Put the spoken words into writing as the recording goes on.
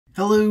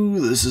Hello,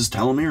 this is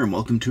Telomere and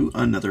welcome to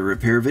another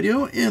repair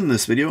video. In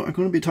this video, I'm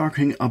going to be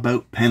talking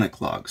about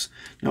panic logs.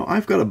 Now,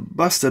 I've got a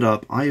busted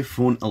up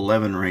iPhone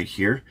 11 right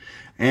here,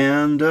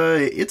 and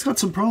it's got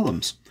some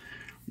problems.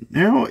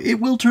 Now,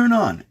 it will turn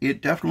on.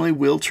 It definitely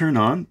will turn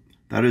on.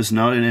 That is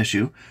not an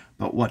issue.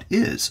 But what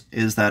is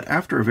that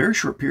after a very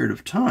short period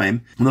of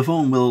time, the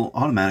phone will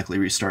automatically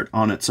restart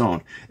on its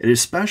own. It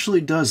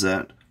especially does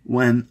that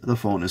when the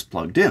phone is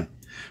plugged in.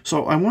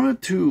 So I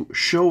wanted to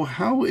show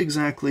how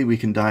exactly we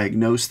can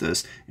diagnose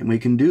this, and we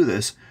can do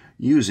this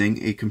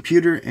using a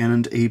computer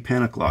and a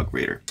panic log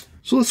reader.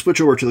 So let's switch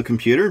over to the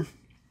computer.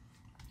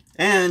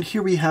 And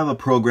here we have a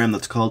program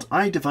that's called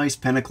iDevice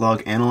Panic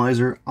Log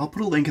Analyzer. I'll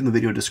put a link in the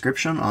video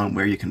description on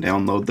where you can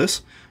download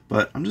this,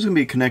 but I'm just going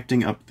to be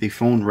connecting up the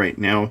phone right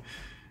now.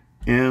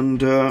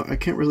 And I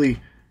can't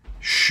really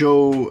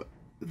show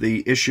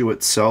the issue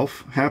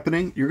itself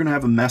happening. You're going to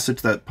have a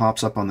message that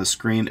pops up on the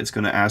screen. It's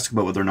going to ask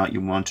about whether or not you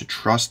want to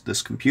trust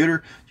this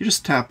computer. You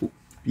just tap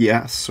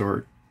yes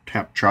or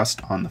tap trust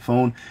on the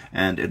phone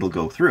and it'll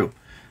go through.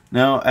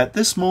 Now at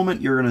this moment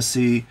you're going to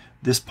see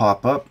this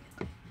pop up,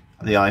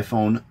 the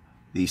iPhone,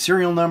 the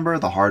serial number,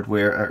 the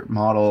hardware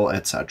model,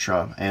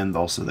 etc., and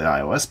also the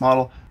iOS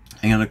model.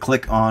 I'm going to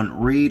click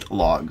on read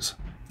logs.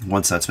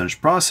 Once that's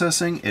finished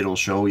processing, it'll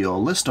show you a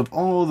list of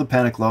all the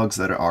panic logs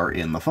that are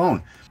in the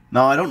phone.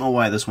 Now, I don't know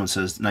why this one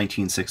says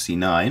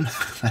 1969.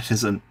 That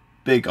is a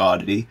big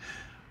oddity.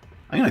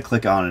 I'm going to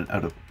click on it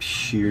out of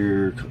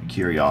pure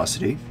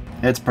curiosity.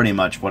 It's pretty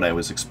much what I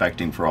was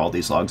expecting for all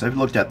these logs. I've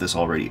looked at this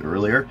already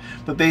earlier,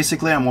 but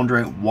basically I'm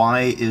wondering,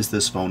 why is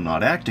this phone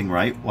not acting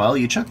right? Well,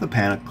 you check the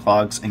panic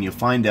logs and you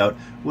find out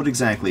what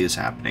exactly is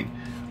happening.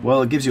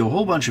 Well, it gives you a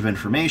whole bunch of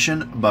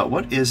information about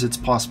what is its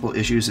possible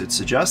issues. It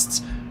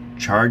suggests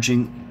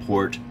charging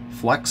port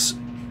flex,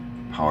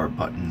 power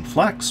button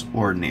flex,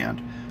 or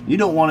NAND. You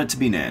don't want it to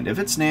be NAND. If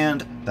it's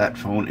NAND, that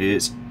phone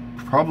is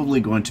probably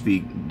going to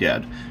be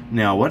dead.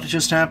 Now, what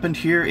just happened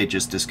here? It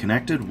just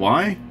disconnected.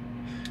 Why?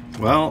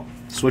 Well,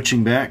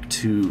 switching back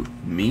to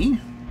me,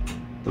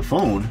 the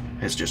phone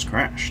has just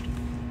crashed.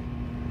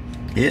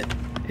 It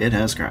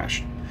has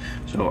crashed.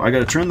 So I got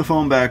to turn the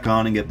phone back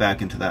on and get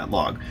back into that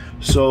log.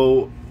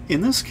 So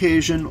in this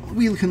occasion,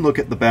 we can look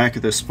at the back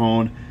of this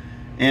phone.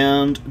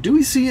 And do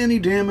we see any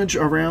damage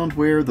around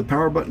where the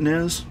power button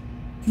is?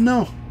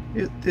 No.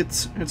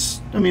 It's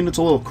I mean, it's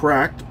a little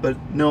cracked, but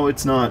no,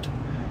 it's not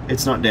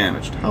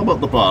damaged. How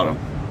about the bottom?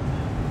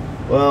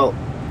 Well,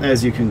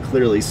 as you can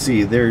clearly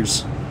see,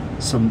 there's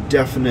some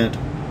definite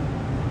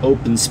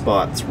open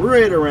spots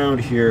right around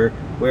here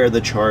where the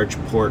charge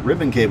port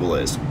ribbon cable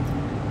is.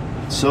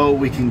 So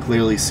we can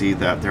clearly see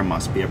that there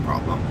must be a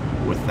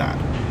problem with that.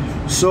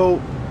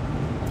 So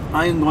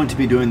I am going to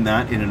be doing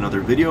that in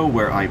another video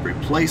where I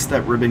replace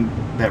that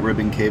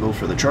ribbon cable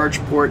for the charge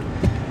port.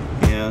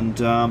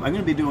 And I'm going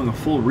to be doing a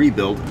full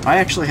rebuild. I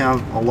actually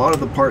have a lot of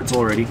the parts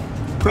already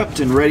prepped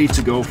and ready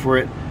to go for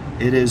it.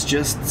 It is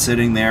just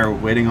sitting there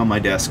waiting on my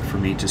desk for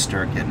me to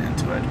start getting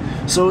into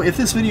it. So if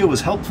this video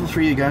was helpful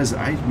for you guys,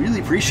 I really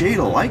appreciate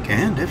a like,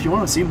 and if you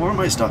want to see more of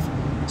my stuff,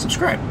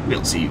 subscribe.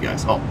 We'll see you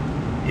guys all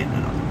in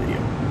another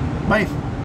video. Bye!